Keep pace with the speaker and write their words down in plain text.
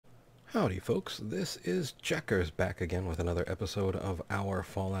Howdy folks, this is Checkers back again with another episode of our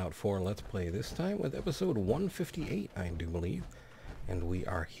Fallout 4 Let's Play, this time with episode 158, I do believe. And we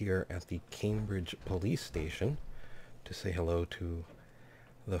are here at the Cambridge Police Station to say hello to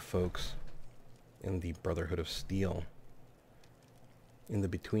the folks in the Brotherhood of Steel. In the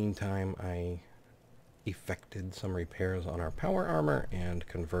between time, I effected some repairs on our power armor and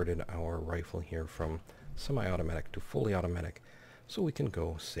converted our rifle here from semi-automatic to fully automatic, so we can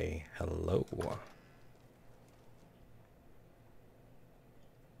go say hello. Paladin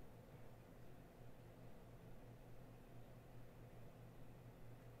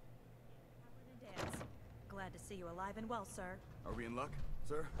Danse. Glad to see you alive and well, sir. Are we in luck,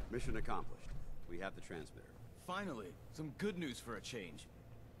 sir? Mission accomplished. We have the transmitter. Finally, some good news for a change.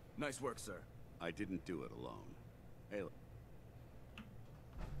 Nice work, sir. I didn't do it alone. Hey,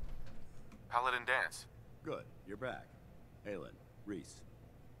 Paladin Danse. good, you're back. Aylin, Reese,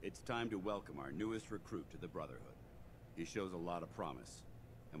 it's time to welcome our newest recruit to the Brotherhood. He shows a lot of promise,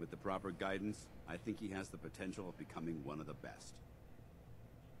 and with the proper guidance, I think he has the potential of becoming one of the best.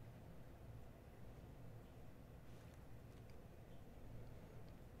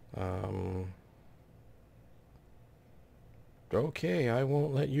 Okay, I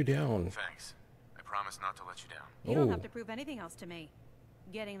won't let you down. Thanks. I promise not to let you down. You don't Oh. have to prove anything else to me.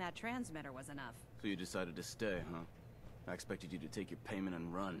 Getting that transmitter was enough. So you decided to stay, huh? I expected you to take your payment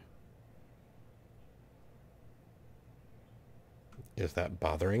and run. Is that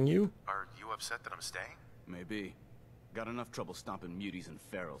bothering you? Are you upset that I'm staying? Maybe. Got enough trouble stomping muties and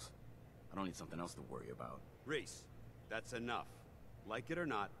ferals. I don't need something else to worry about. Reese, that's enough. Like it or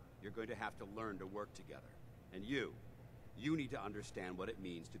not, you're going to have to learn to work together. And you need to understand what it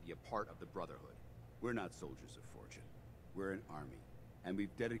means to be a part of the Brotherhood. We're not soldiers of fortune. We're an army, and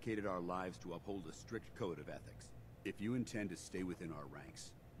we've dedicated our lives to uphold a strict code of ethics. If you intend to stay within our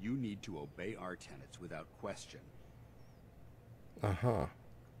ranks, you need to obey our tenets without question. Uh-huh.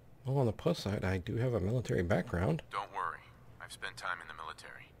 Well, on the plus side, I do have a military background. Don't worry. I've spent time in the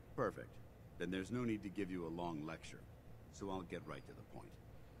military. Perfect. Then there's no need to give you a long lecture, so I'll get right to the point.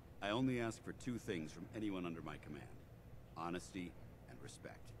 I only ask for two things from anyone under my command: honesty and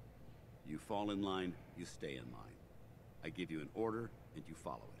respect. You fall in line, you stay in line. I give you an order, and you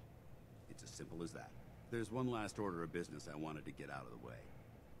follow it. It's as simple as that. There's one last order of business I wanted to get out of the way.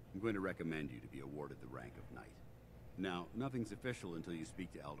 I'm going to recommend you to be awarded the rank of Knight. Now, nothing's official until you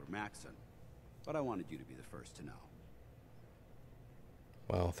speak to Elder Maxson, but I wanted you to be the first to know.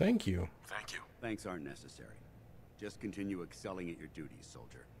 Well, thank you. Thank you. Thanks aren't necessary. Just continue excelling at your duties,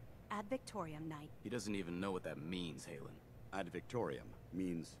 soldier. Ad Victoriam, Knight. He doesn't even know what that means, Halen. Ad Victoriam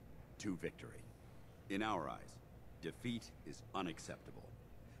means to victory. In our eyes, defeat is unacceptable,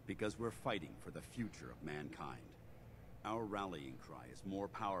 because we're fighting for the future of mankind. Our rallying cry is more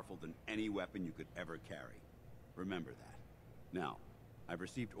powerful than any weapon you could ever carry. Remember that. Now, I've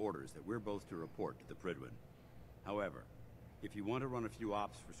received orders that we're both to report to the Prydwen. However, if you want to run a few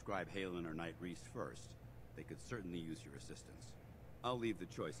ops for Scribe Halen or Knight Reese first, they could certainly use your assistance. I'll leave the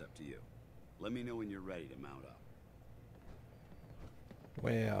choice up to you. Let me know when you're ready to mount up.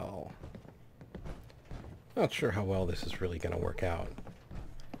 Well, not sure how well this is really going to work out.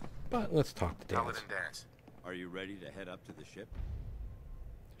 But let's talk to Danse. Paladin Danse. Are you ready to head up to the ship?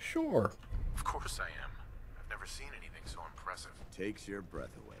 Sure. Of course I am. I've never seen anything so impressive. Takes your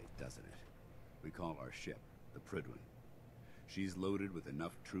breath away, doesn't it? We call our ship the Prydwen. She's loaded with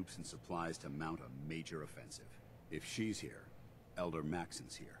enough troops and supplies to mount a major offensive. If she's here, Elder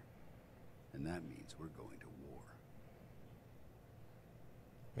Maxson's here. And that means we're going to war.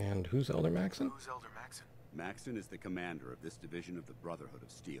 And who's Elder Maxson? Who's Elder Maxson? Maxson is the commander of this division of the Brotherhood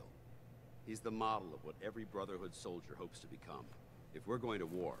of Steel. He's the model of what every Brotherhood soldier hopes to become. If we're going to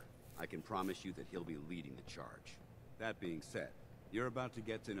war, I can promise you that he'll be leading the charge. That being said, you're about to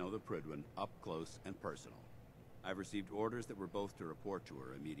get to know the Prydwen up close and personal. I've received orders that we're both to report to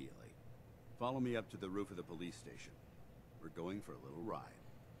her immediately. Follow me up to the roof of the police station. We're going for a little ride.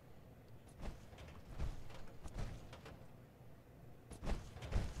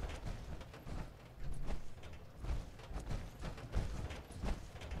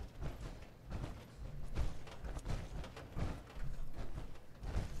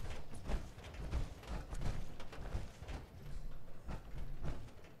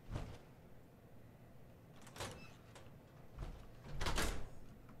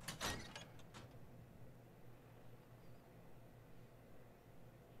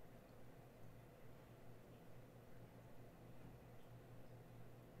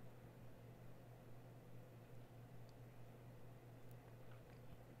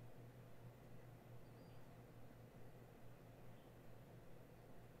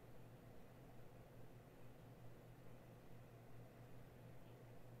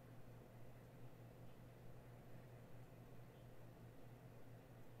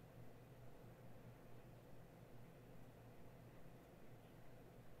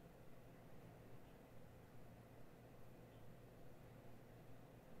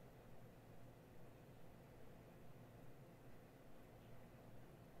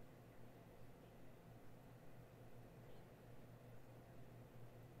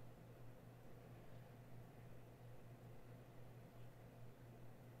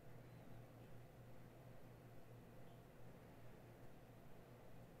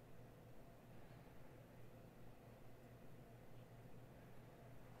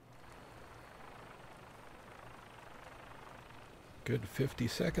 Good 50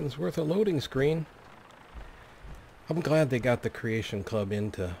 seconds worth of loading screen. I'm glad they got the Creation Club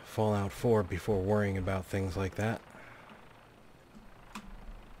into Fallout 4 before worrying about things like that.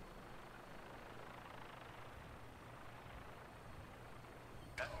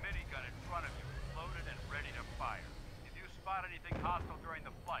 That minigun in front of you is loaded and ready to fire. If you spot anything hostile during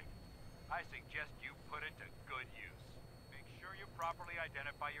the flight, I suggest you put it to good use. Make sure you properly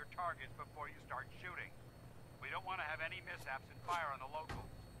identify your targets before you start shooting. We don't want to have any mishaps and fire on the locals.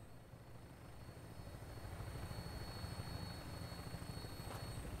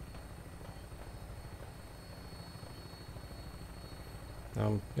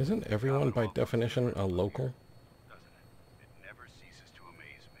 Isn't everyone by definition a local? Doesn't it? It never ceases to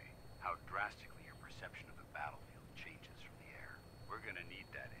amaze me how drastically your perception of the battlefield changes from the air. We're gonna need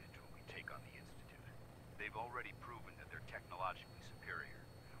that edge when we take on the Institute. They've already proven that they're technologically superior,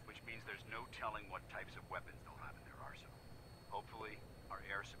 which means there's no telling what types of weapons they'll have in their arsenal. Hopefully, our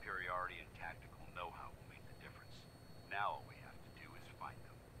air superiority and tactical know-how will make the difference. Now all we have to do is find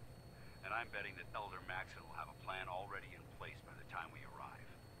them. And I'm betting that Elder Maxon will have a plan already in place by the time we arrive.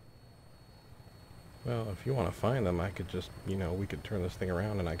 Well, if you want to find them, I could just, you know, we could turn this thing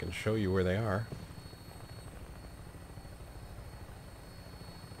around and I can show you where they are.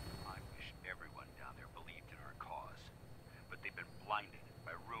 I wish everyone down there believed in our cause. But they've been blinded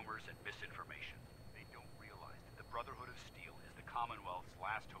by rumors and misinformation. They don't realize that the Brotherhood of Steel is the Commonwealth's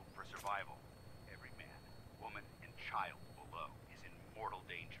last hope for survival. Every man, woman, and child below is in mortal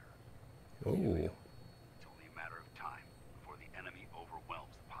danger. Oh. It's only a matter of time before the enemy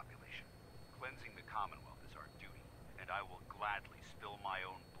overwhelms the population. Cleansing the Commonwealth is our duty, and I will gladly spill my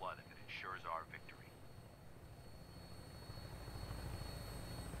own blood if it ensures our victory.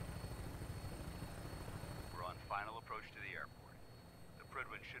 We're on final approach to the airport. The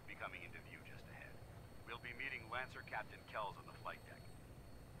Prydwen should be coming into view just ahead. We'll be meeting Lancer Captain Kells on the flight deck.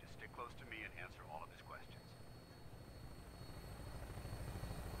 Just stick close to me and answer all of his questions.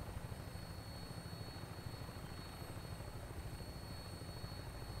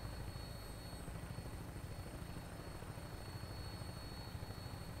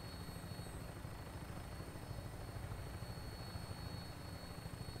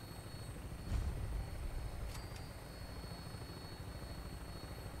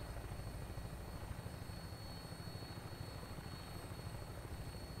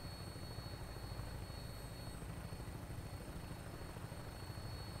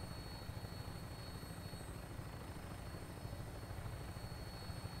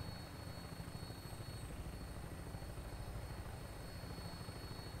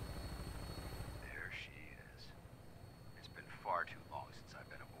 Far too long since I've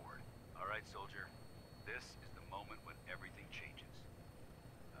been aboard. All right, soldier. This is the moment when everything changes.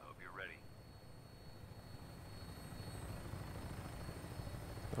 I hope you're ready.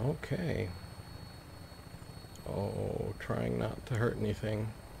 Okay. Oh, trying not to hurt anything.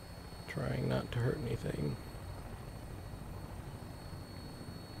 Trying not to hurt anything.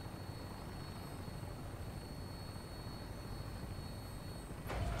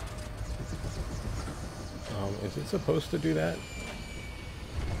 Is it supposed to do that?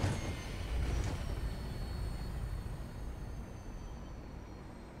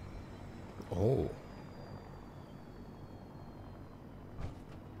 Oh.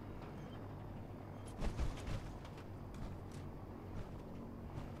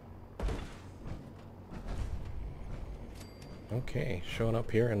 Okay, showing up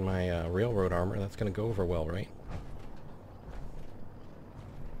here in my railroad armor, that's gonna go over well, right?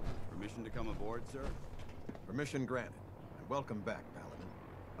 Permission to come aboard, sir? Permission granted, and welcome back, Paladin.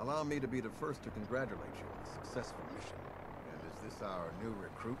 Allow me to be the first to congratulate you on a successful mission. And is this our new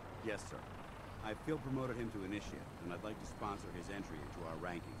recruit? Yes, sir. I feel promoted him to initiate, and I'd like to sponsor his entry into our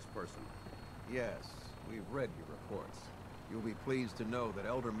rankings personally. Yes, we've read your reports. You'll be pleased to know that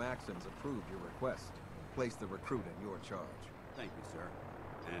Elder Maxon's approved your request and placed the recruit in your charge. Thank you, sir.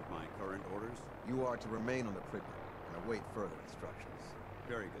 And my current orders? You are to remain on the Prydwen and await further instructions.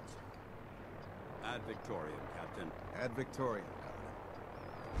 Very good, sir. Ad Victoriam, Captain. Ad Victoriam,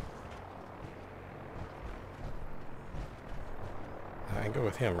 Paladin. I go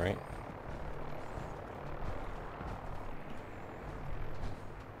with him, right?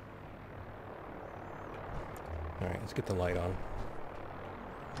 Alright, let's get the light on.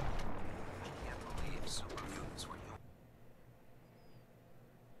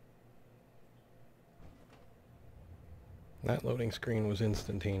 That loading screen was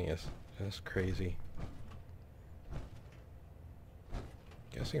instantaneous. Just crazy.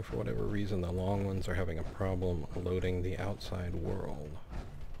 Guessing for whatever reason the long ones are having a problem loading the outside world.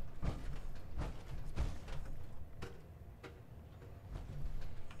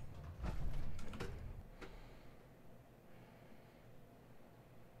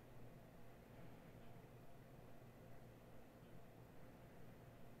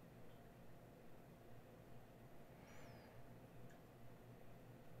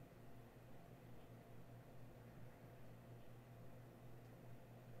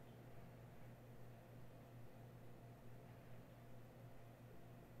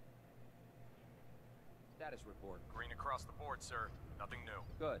 status report? Green across the board, sir. Nothing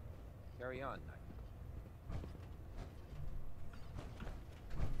new. Good. Carry on, Knight.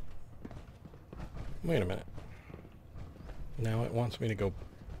 Wait a minute. Now it wants me to go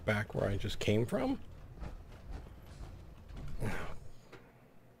back where I just came from?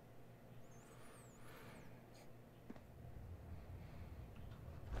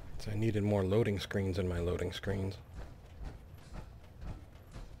 So I needed more loading screens in my loading screens.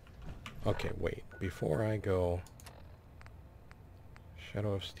 Okay, wait. Before I go...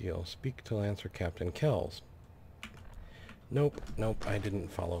 Shadow of Steel. Speak to Lancer Captain Kells. Nope, nope, I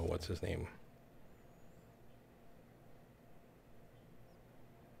didn't follow what's his name.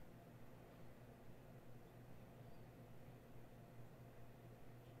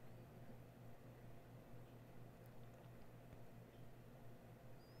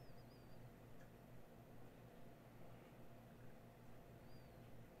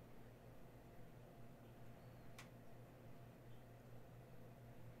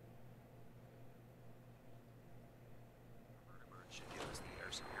 Should give us the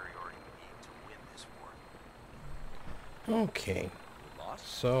air superiority we need to win this war. Okay, Lost?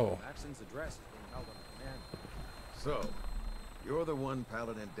 so... Maxon's address is being held on command. So, you're the one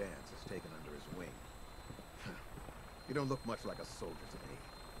Paladin Danse has taken under his wing. You don't look much like a soldier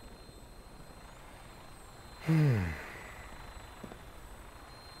to me.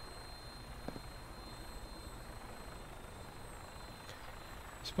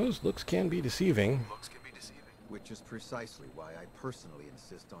 Suppose looks can be deceiving. Looks can be deceiving. Which is precisely why I personally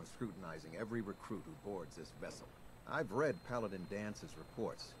insist on scrutinizing every recruit who boards this vessel. I've read Paladin Danse's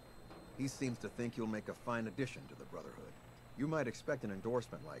reports. He seems to think you'll make a fine addition to the Brotherhood. You might expect an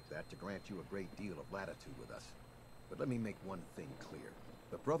endorsement like that to grant you a great deal of latitude with us. But let me make one thing clear.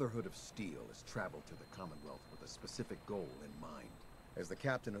 The Brotherhood of Steel has traveled to the Commonwealth with a specific goal in mind. As the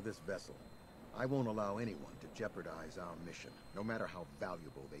captain of this vessel, I won't allow anyone to jeopardize our mission, no matter how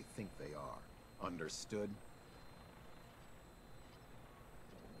valuable they think they are. Understood?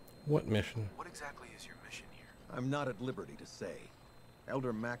 What mission? What exactly is your mission here? I'm not at liberty to say.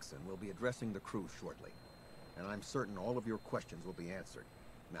 Elder Maxon will be addressing the crew shortly, and I'm certain all of your questions will be answered.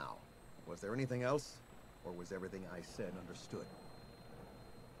 Now, was there anything else, or was everything I said understood?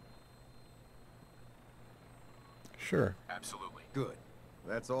 Sure. Absolutely. Good.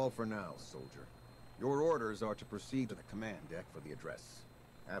 That's all for now, soldier. Your orders are to proceed to the command deck for the address,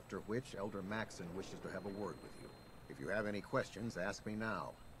 after which Elder Maxon wishes to have a word with you. If you have any questions, ask me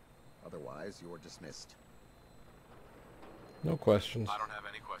now. Otherwise, you're dismissed. No questions. I don't have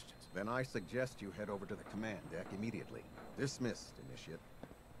any questions. Then I suggest you head over to the command deck immediately. Dismissed, Initiate.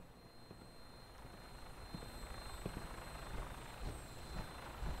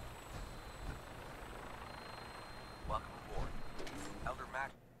 Welcome aboard. Elder Mac...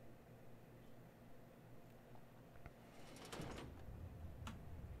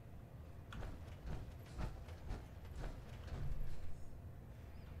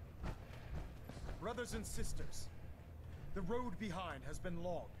 Brothers and sisters, the road behind has been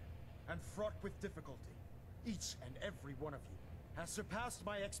long and fraught with difficulty. Each and every one of you has surpassed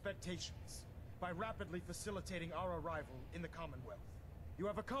my expectations by rapidly facilitating our arrival in the Commonwealth. You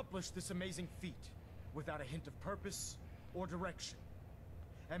have accomplished this amazing feat without a hint of purpose or direction.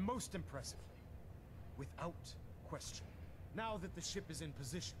 And most impressively, without question. Now that the ship is in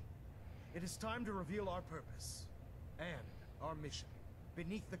position, it is time to reveal our purpose and our mission.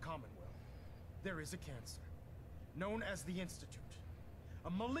 Beneath the Commonwealth, there is a cancer, known as the Institute.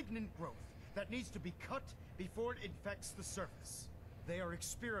 A malignant growth that needs to be cut before it infects the surface. They are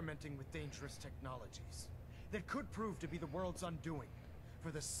experimenting with dangerous technologies that could prove to be the world's undoing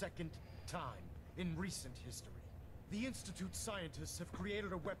for the second time in recent history. The Institute scientists have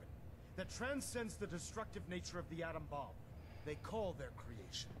created a weapon that transcends the destructive nature of the atom bomb. They call their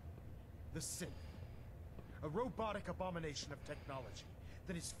creation the Synth, a robotic abomination of technology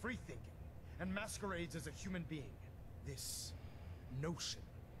that is free-thinking and masquerades as a human being. This notion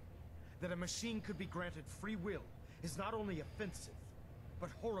that a machine could be granted free will is not only offensive, but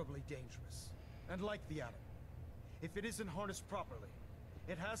horribly dangerous. And like the atom, if it isn't harnessed properly,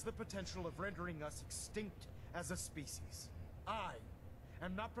 it has the potential of rendering us extinct as a species. I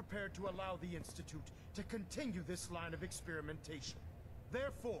am not prepared to allow the Institute to continue this line of experimentation.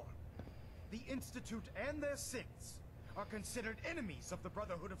 Therefore, the Institute and their synths are considered enemies of the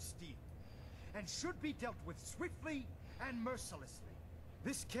Brotherhood of Steel, and should be dealt with swiftly and mercilessly.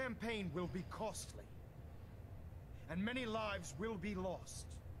 This campaign will be costly, and many lives will be lost.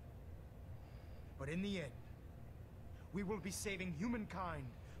 But in the end, we will be saving humankind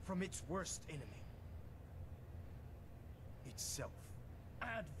from its worst enemy. Itself.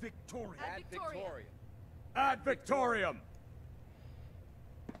 Ad Victoriam. Ad Victoriam. Ad Victoriam!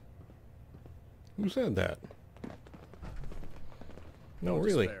 Who said that? No, Don't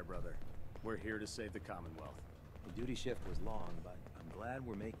really. despair, brother. We're here to save the Commonwealth. The duty shift was long, but I'm glad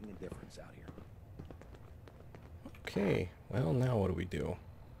we're making a difference out here. Okay, well, now what do we do?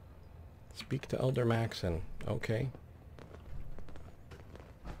 Speak to Elder Maxon. Okay.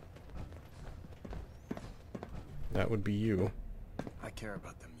 That would be you. I care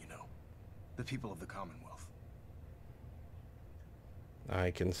about them, you know. The people of the Commonwealth.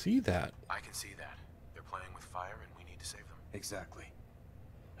 I can see that. I can see that. They're playing with fire and we need to save them. Exactly.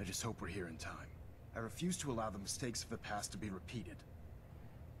 I just hope we're here in time. I refuse to allow the mistakes of the past to be repeated.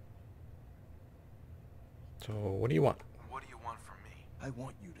 So, what do you want? What do you want from me? I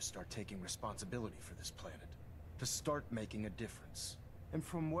want you to start taking responsibility for this planet. To start making a difference. And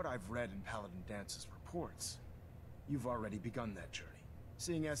from what I've read in Paladin Danse's reports, you've already begun that journey.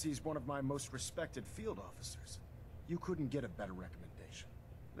 Seeing as he's one of my most respected field officers, you couldn't get a better recommendation.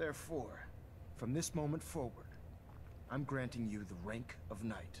 Therefore, from this moment forward, I'm granting you the rank of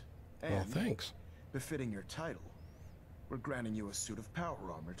knight. And, Well, thanks. befitting your title, we're granting you a suit of power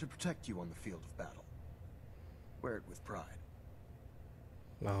armor to protect you on the field of battle. Wear it with pride.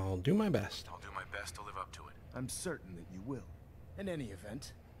 I'll do my best. I'll do my best to live up to it. I'm certain that you will. In any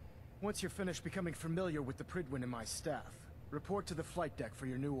event, once you're finished becoming familiar with the Prydwen and my staff, report to the flight deck for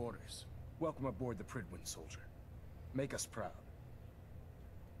your new orders. Welcome aboard the Prydwen, soldier. Make us proud.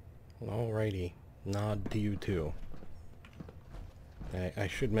 Alrighty. Nod to you too. I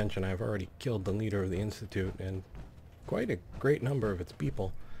should mention I've already killed the leader of the Institute and quite a great number of its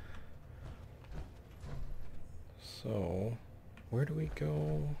people. So, where do we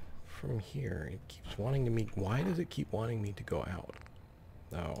go from here? It keeps wanting to meet. Why does it keep wanting me to go out?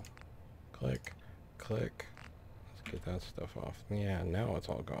 No. Click. Click. Let's get that stuff off. Yeah, now it's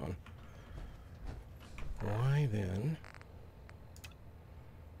all gone. Why then?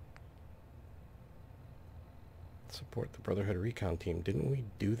 Support the Brotherhood recon team. Didn't we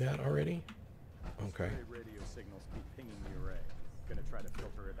do that already? Okay. Stray radio signals keep pinging the array. Gonna try to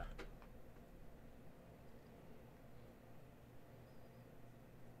filter it out.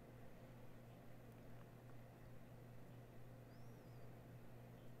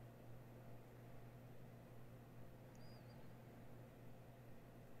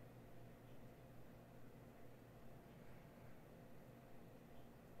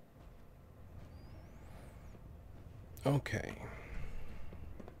 Okay.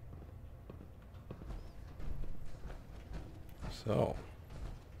 So.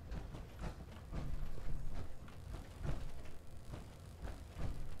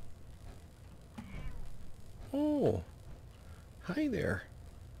 Oh. Hi there.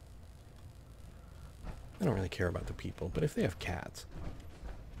 I don't really care about the people, but if they have cats.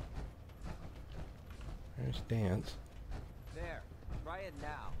 There's Danse. There. Try it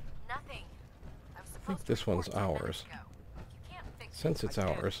now. Nothing. I think this one's ours. Since it's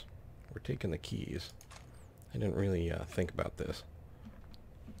ours, we're taking the keys. I didn't really think about this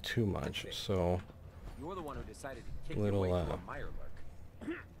too much, so You're the one who decided to kick Little, your way through a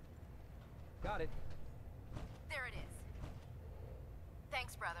Mirelurk. Got it. There it is.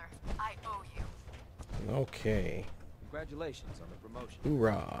 Thanks, brother. I owe you. okay. Congratulations on the promotion.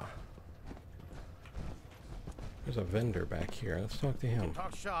 Hoorah. There's a vendor back here. Let's talk to him.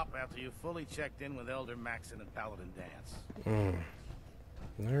 Talk shop after you fully checked in with Elder Maxon and Paladin Danse.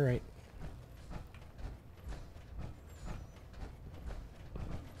 Alright.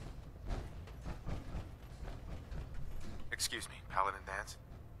 Excuse me, Paladin Danse?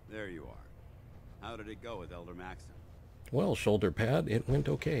 There you are. How did it go with Elder Maxon? Well, shoulder pad, it went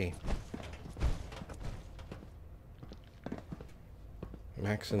okay.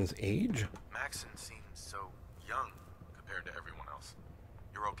 Maxon's age? Maxon seems so young compared to everyone else.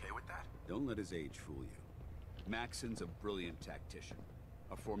 You're okay with that? Don't let his age fool you. Maxon's a brilliant tactician,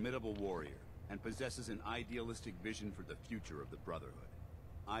 a formidable warrior, and possesses an idealistic vision for the future of the Brotherhood.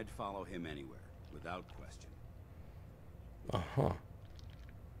 I'd follow him anywhere, without question. Uh-huh.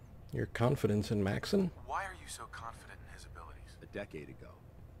 Your confidence in Maxon? Why are you so confident in his abilities? A decade ago,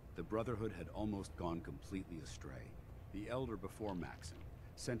 the Brotherhood had almost gone completely astray. The Elder before Maxon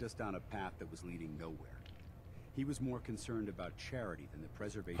sent us down a path that was leading nowhere. He was more concerned about charity than the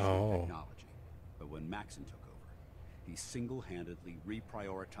preservation of technology. But when Maxon took over, he single-handedly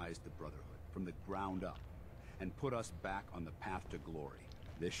reprioritized the Brotherhood from the ground up and put us back on the path to glory.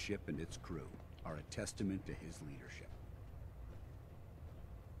 This ship and its crew are a testament to his leadership.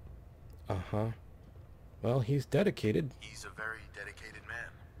 Uh-huh. Well, he's dedicated. He's a very dedicated man.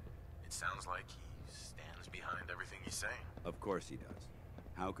 It sounds like he stands behind everything he's saying. Of course he does.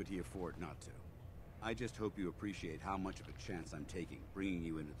 How could he afford not to? I just hope you appreciate how much of a chance I'm taking bringing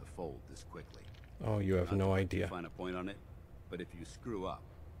you into the fold this quickly. Oh, you have Not no to idea. find a point on it, but if you screw up,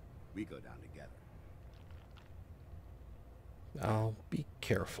 we go down together. I'll be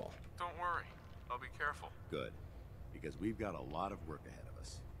careful. Don't worry. I'll be careful. Good, because we've got a lot of work ahead of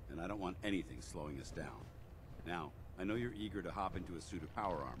us, and I don't want anything slowing us down. Now, I know you're eager to hop into a suit of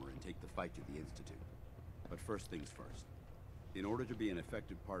power armor and take the fight to the Institute. But first things first. In order to be an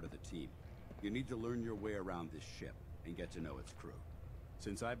effective part of the team, you need to learn your way around this ship and get to know its crew.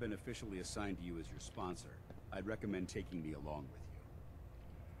 Since I've been officially assigned to you as your sponsor, I'd recommend taking me along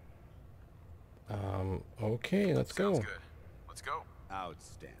with you. Okay, let's go. Sounds good. Let's go.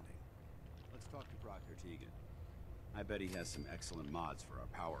 Outstanding. Let's talk to Proctor Tegan. I bet he has some excellent mods for our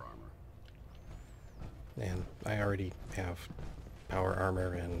power armor. And I already have power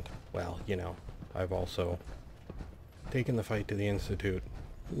armor and, well, you know, I've also taken the fight to the Institute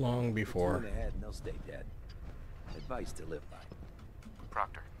long before. 2 ahead and they'll stay dead. Advice to live by.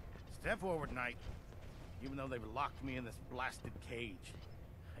 Proctor. Step forward, Knight. Even though they've locked me in this blasted cage,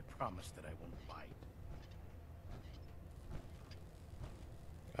 I promise that I won't bite.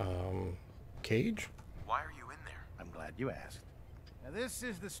 Cage? Why are you in there? I'm glad you asked. Now, this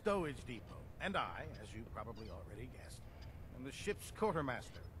is the stowage depot, and I, as you probably already guessed, am the ship's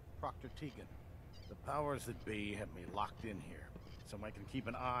quartermaster, Proctor Tegan. The powers that be have me locked in here, so I can keep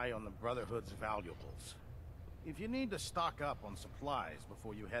an eye on the Brotherhood's valuables. If you need to stock up on supplies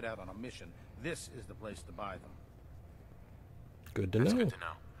before you head out on a mission, this is the place to buy them. Good to That's know. good to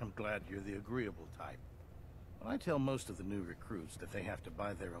know. I'm glad you're the agreeable type. When I tell most of the new recruits that they have to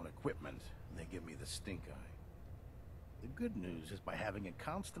buy their own equipment, they give me the stink eye. The good news is by having a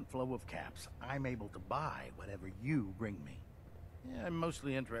constant flow of caps, I'm able to buy whatever you bring me. Yeah, I'm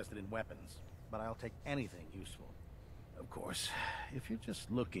mostly interested in weapons, but I'll take anything useful. Of course, if you're just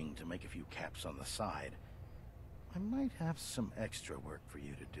looking to make a few caps on the side, I might have some extra work for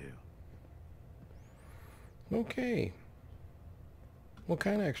you to do. Okay. What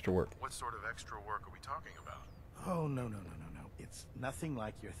kind of extra work? What sort of extra work are we talking about? Oh, no. It's nothing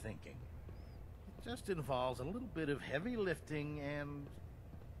like you're thinking. It just involves a little bit of heavy lifting and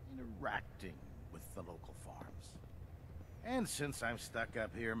interacting with the local farms. And since I'm stuck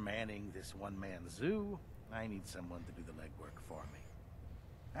up here manning this one-man zoo, I need someone to do the legwork for me.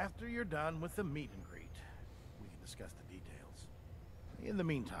 After you're done with the meet and greet, we can discuss the details. In the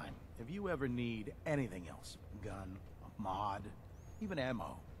meantime, if you ever need anything else, gun, a mod, even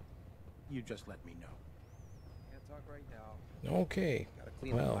ammo, you just let me know. Can't talk right now. Okay. Gotta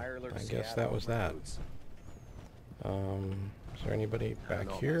clean the Well, fire alert I to guess Seattle that was with my that. boots. Is there anybody I don't back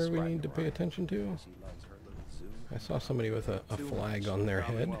know about here we Sprite need to pay Ryan. attention to? She loves her little zoo. I saw somebody with a flag on their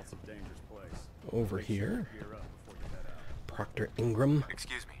head. Commonwealth's a dangerous place. Over Make sure here. you gear up before you head out. Proctor Ingram.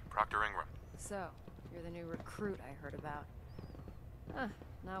 Excuse me, Proctor Ingram. So, you're the new recruit I heard about. Huh,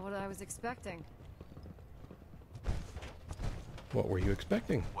 not what I was expecting. What were you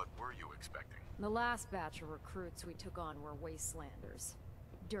expecting? What were you expecting? The last batch of recruits we took on were wastelanders.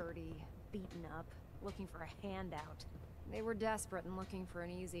 Dirty, beaten up, looking for a handout. They were desperate and looking for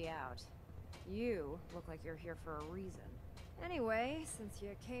an easy out. You look like you're here for a reason. Anyway, since you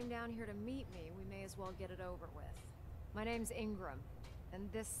came down here to meet me, we may as well get it over with. My name's Ingram,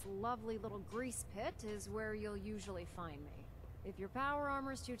 and this lovely little grease pit is where you'll usually find me. If your power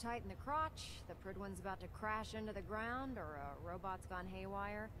armor's too tight in the crotch, the Prydwen's about to crash into the ground, or a robot's gone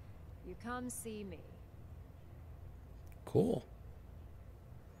haywire, you come see me. Cool.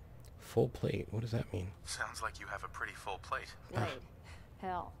 Full plate. What does that mean? Sounds like you have a pretty full plate. Blade.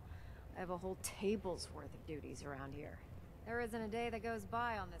 Hell, I have a whole table's worth of duties around here. There isn't a day that goes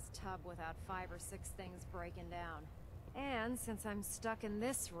by on this tub without 5 or 6 things breaking down. And since I'm stuck in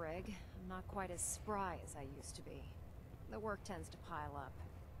this rig, I'm not quite as spry as I used to be. The work tends to pile up.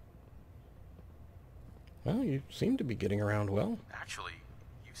 Well, you seem to be getting around well. Actually,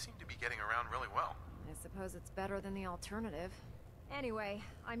 you seem to be getting around really well. I suppose it's better than the alternative. Anyway,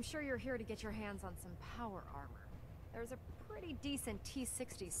 I'm sure you're here to get your hands on some power armor. There's a pretty decent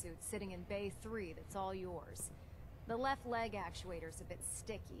T-60 suit sitting in Bay 3 that's all yours. The left leg actuator's a bit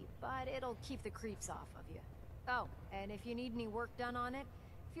sticky, but it'll keep the creeps off of you. Oh, and if you need any work done on it,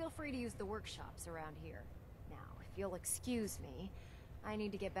 feel free to use the workshops around here. Now, if you'll excuse me, I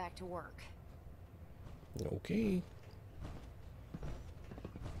need to get back to work. Okay.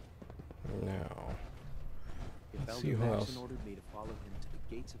 Now, If let's see Elder who Maxson else. ordered me to follow him to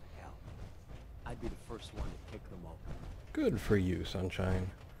the gates of hell, I'd be the first one to kick them open. Good for you, Sunshine.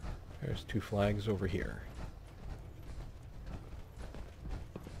 There's 2 flags over here.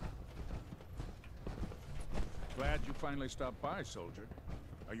 Glad you finally stopped by, soldier.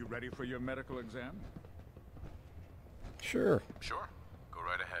 Are you ready for your medical exam? Sure. Sure. Go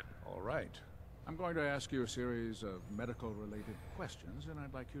right ahead. All right. I'm going to ask you a series of medical-related questions, and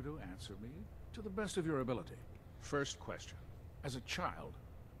I'd like you to answer me to the best of your ability. First question. As a child,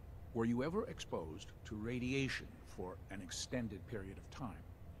 were you ever exposed to radiation for an extended period of time?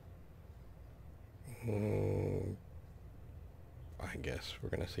 I guess we're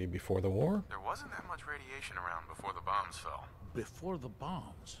going to say before the war? There wasn't that much radiation around before the bombs fell. Before the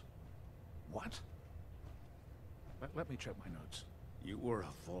bombs? What? Let me check my notes. You were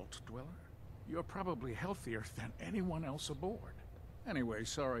a vault dweller? You're probably healthier than anyone else aboard. Anyway,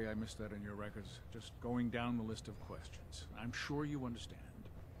 sorry I missed that in your records. Just going down the list of questions. I'm sure you understand.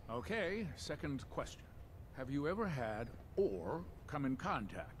 Okay, second question. Have you ever had or come in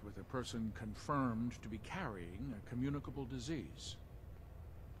contact with a person confirmed to be carrying a communicable disease?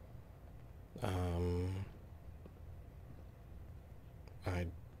 I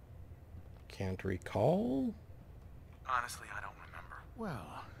can't recall. Honestly, I don't remember.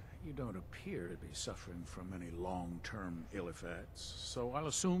 Well, you don't appear to be suffering from any long-term ill effects, so I'll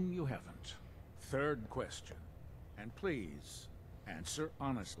assume you haven't. Third question, and please, answer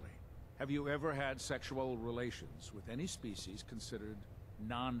honestly. Have you ever had sexual relations with any species considered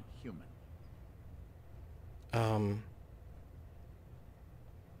non-human?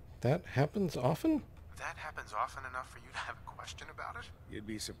 That happens often? That happens often enough for you to have a question about it? You'd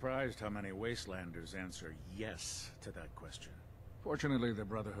be surprised how many Wastelanders answer yes to that question. Fortunately, the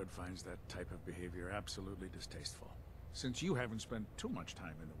Brotherhood finds that type of behavior absolutely distasteful. Since you haven't spent too much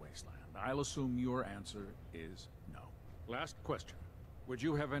time in the Wasteland, I'll assume your answer is no. Last question. Would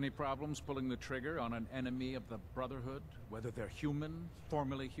you have any problems pulling the trigger on an enemy of the Brotherhood, whether they're human,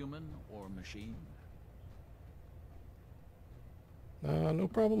 formerly human, or machine? No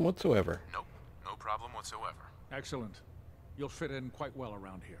problem whatsoever. Nope. No problem whatsoever. Excellent. You'll fit in quite well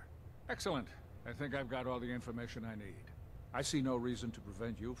around here. Excellent. I think I've got all the information I need. I see no reason to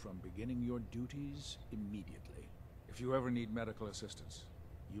prevent you from beginning your duties immediately. If you ever need medical assistance,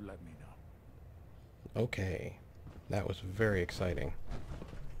 you let me know. Okay. That was very exciting.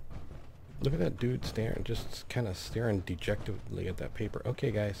 Look at that dude staring, just kind of staring dejectedly at that paper.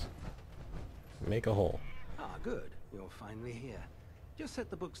 Okay, guys. Make a hole. Ah, good. You're finally here. Just set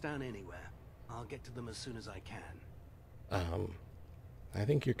the books down anywhere. I'll get to them as soon as I can. I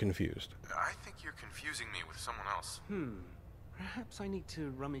think you're confused. I think you're confusing me with someone else. Perhaps I need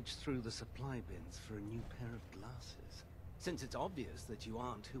to rummage through the supply bins for a new pair of glasses. Since it's obvious that you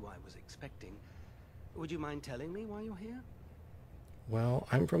aren't who I was expecting, would you mind telling me why you're here? Well,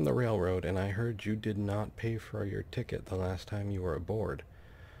 I'm from the railroad, and I heard you did not pay for your ticket the last time you were aboard.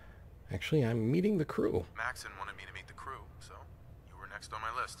 Actually, I'm meeting the crew. Maxon wanted me to meet the crew, so you were next on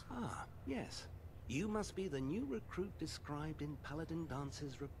my list. Ah, yes. You must be the new recruit described in Paladin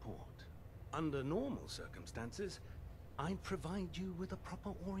Danse's report. Under normal circumstances, I'd provide you with a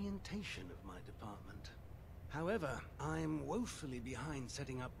proper orientation of my department. However, I'm woefully behind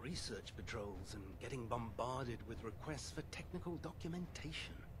setting up research patrols and getting bombarded with requests for technical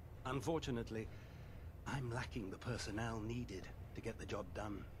documentation. Unfortunately, I'm lacking the personnel needed to get the job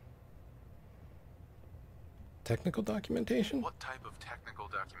done. Technical documentation? What type of technical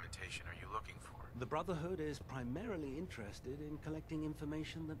documentation are you looking for? The Brotherhood is primarily interested in collecting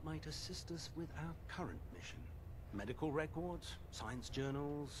information that might assist us with our current mission. Medical records, science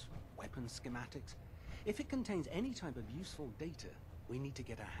journals, weapon schematics. If it contains any type of useful data, we need to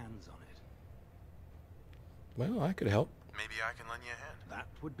get our hands on it. Well, I could help. Maybe I can lend you a hand. That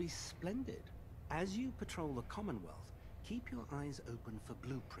would be splendid. As you patrol the Commonwealth, keep your eyes open for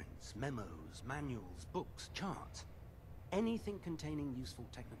blueprints, memos, manuals, books, charts. Anything containing useful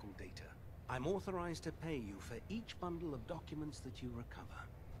technical data. I'm authorized to pay you for each bundle of documents that you recover.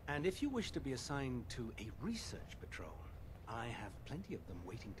 And if you wish to be assigned to a research patrol, I have plenty of them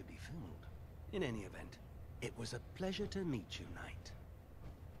waiting to be filled. In any event, it was a pleasure to meet you, Knight.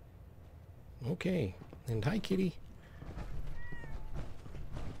 Okay. And hi, kitty.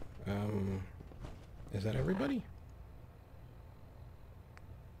 Is that everybody?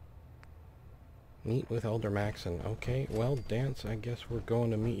 Meet with Elder Maxon. Okay, well, Danse, I guess we're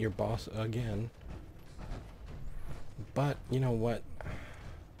going to meet your boss again. But, you know what?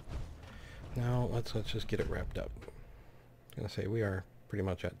 Now, let's just get it wrapped up. I was going to say, we are pretty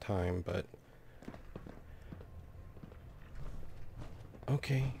much at time, but...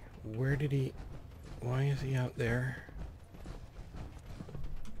 Okay, where did he... Why is he out there?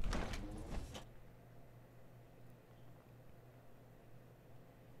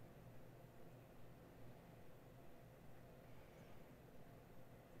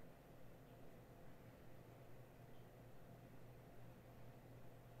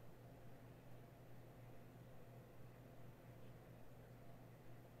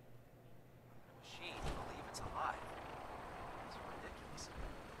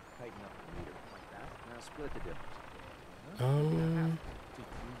 split the difference.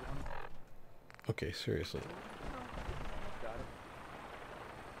 Okay, seriously. Got it.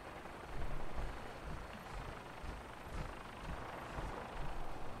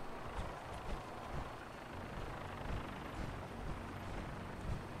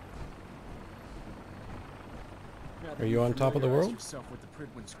 Now that Are you you've on top of the familiarized world? yourself with the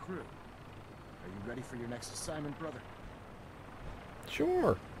Prydwen's crew. Are you ready for your next assignment, brother?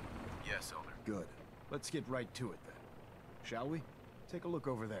 Sure. Yes, Elder. Good. Let's get right to it then. Shall we? Take a look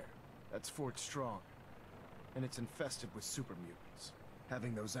over there. That's Fort Strong. And it's infested with super mutants.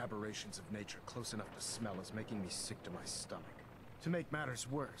 Having those aberrations of nature close enough to smell is making me sick to my stomach. To make matters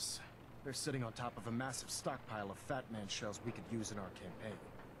worse, they're sitting on top of a massive stockpile of Fat Man shells we could use in our campaign.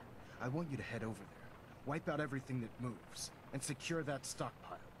 I want you to head over there, wipe out everything that moves, and secure that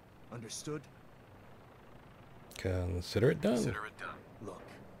stockpile. Understood? Consider it done. Consider it done. Look,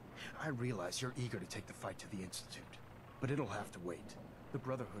 I realize you're eager to take the fight to the Institute, but it'll have to wait. The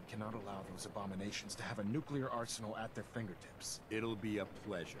Brotherhood cannot allow those abominations to have a nuclear arsenal at their fingertips. It'll be a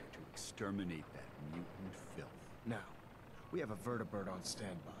pleasure to exterminate that mutant filth. Now, we have a vertibird on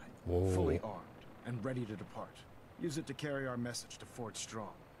standby, Whoa. fully armed and ready to depart. Use it to carry our message to Fort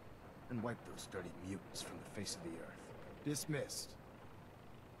Strong, and wipe those dirty mutants from the face of the earth. Dismissed.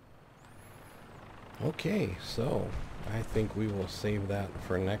 Okay, so I think we will save that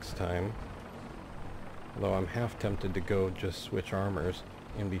for next time. Although I'm half tempted to go just switch armors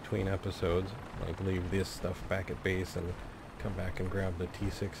in between episodes, like leave this stuff back at base and come back and grab the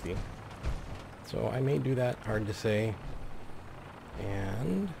T60. So I may do that, hard to say.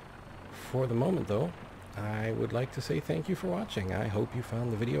 And for the moment though, I would like to say thank you for watching. I hope you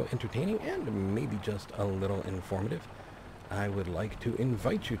found the video entertaining and maybe just a little informative. I would like to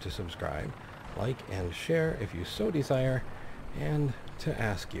invite you to subscribe, like and share if you so desire, and to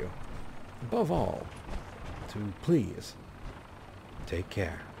ask you, above all, to please take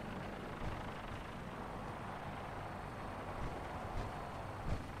care.